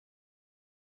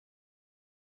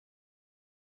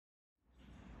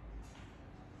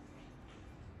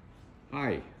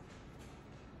Hi,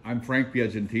 I'm Frank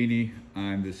Piagentini.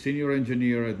 I'm the senior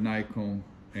engineer at Nicom,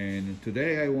 and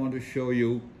today I want to show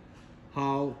you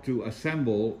how to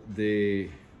assemble the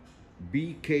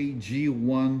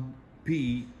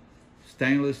BKG1P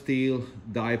stainless steel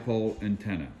dipole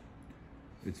antenna.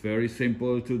 It's very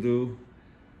simple to do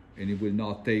and it will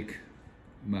not take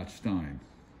much time.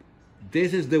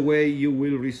 This is the way you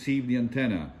will receive the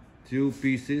antenna. Two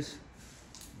pieces,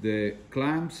 the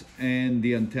clamps and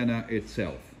the antenna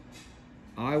itself.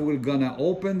 I will gonna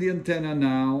open the antenna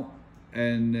now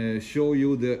and show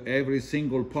you every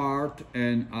single part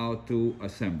and how to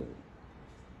assemble.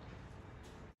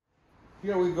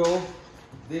 Here we go.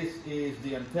 This is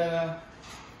the antenna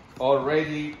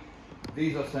already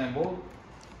disassembled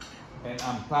and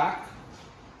unpacked.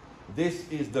 This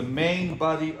is the main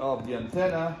body of the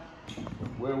antenna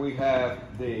where we have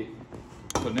the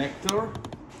connector,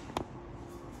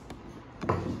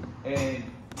 and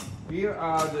here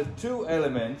are the two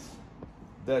elements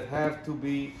that have to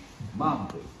be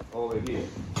mounted over here.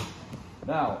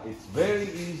 Now it's very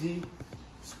easy.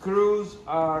 Screws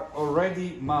are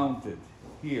already mounted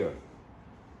here.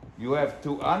 You have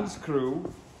to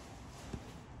unscrew,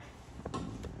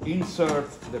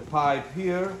 insert the pipe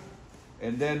here,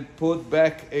 and then put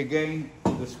back again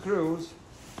the screws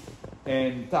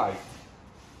and tight.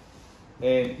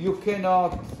 And you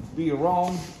cannot be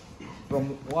wrong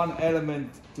from one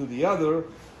element to the other,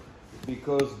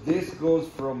 because this goes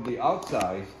from the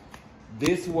outside,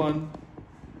 this one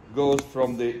goes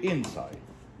from the inside.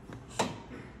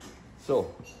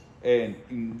 So, and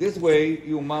in this way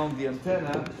you mount the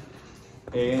antenna,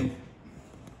 and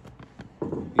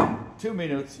in 2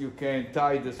 minutes you can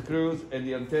tie the screws and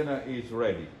the antenna is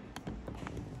ready.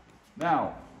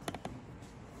 Now,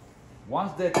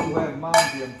 once that you have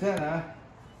mounted the antenna,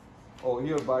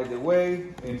 here by the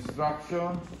way,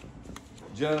 instruction,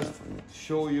 just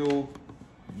show you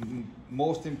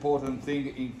most important thing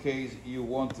in case you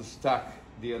want to stack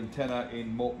the antenna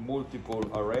in multiple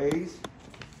arrays.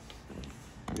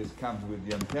 This comes with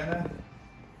the antenna.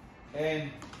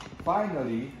 And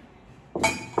finally,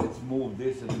 let's move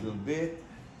this a little bit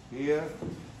here.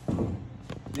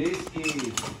 This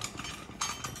is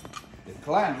the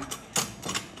clamp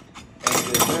and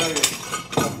the various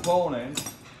components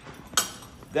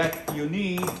that you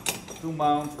need to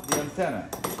mount the antenna.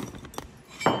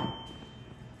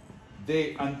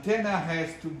 The antenna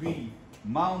has to be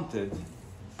mounted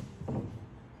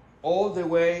all the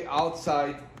way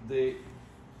outside the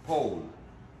pole.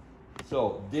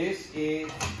 So this is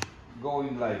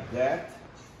going like that.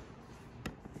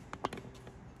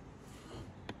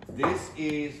 This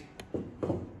is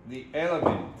the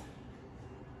element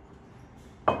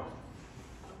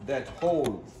that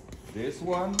holds this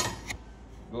one,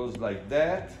 goes like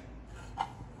that,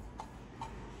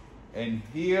 and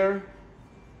here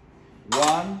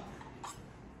 1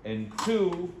 and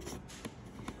 2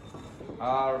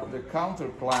 are the counter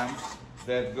clamps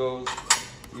that goes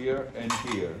here and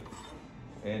here,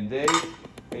 and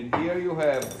here you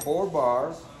have 4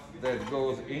 bars that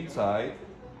goes inside,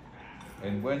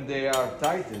 and when they are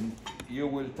tightened you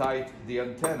will tighten the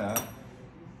antenna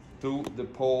to the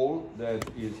pole that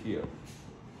is here.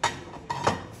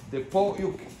 The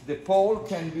pole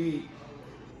can be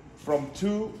from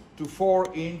 2 to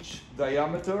 4 inch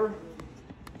diameter,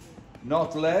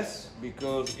 not less,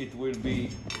 because it will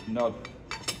be not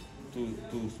too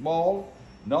small,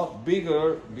 not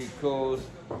bigger, because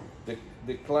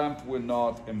the clamp will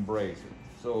not embrace it.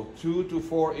 So 2 to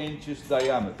 4 inches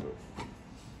diameter.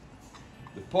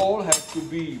 The pole has to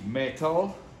be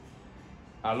metal,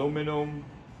 aluminum,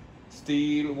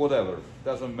 steel, whatever,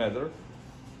 doesn't matter,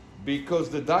 because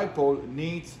the dipole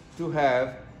needs to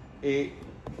have a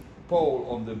pole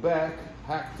on the back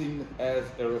acting as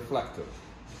a reflector.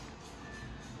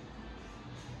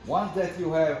 Once that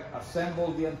you have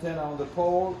assembled the antenna on the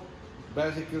pole,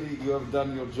 basically you have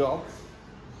done your job.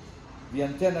 The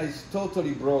antenna is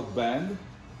totally broadband.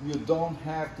 You don't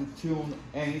have to tune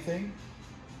anything,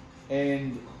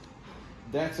 and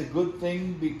that's a good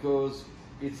thing, because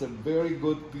it's a very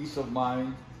good peace of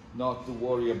mind not to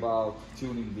worry about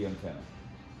tuning the antenna.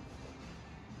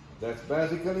 That's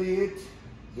basically it.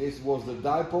 This was the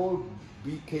dipole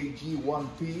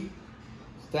BKG1P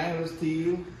stainless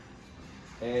steel,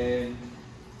 and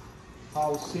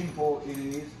how simple it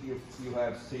is if you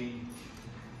have seen.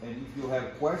 And if you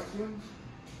have questions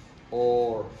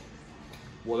or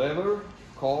whatever,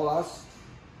 call us,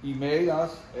 email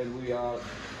us, and we are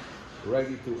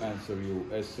ready to answer you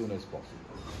as soon as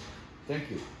possible. Thank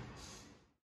you.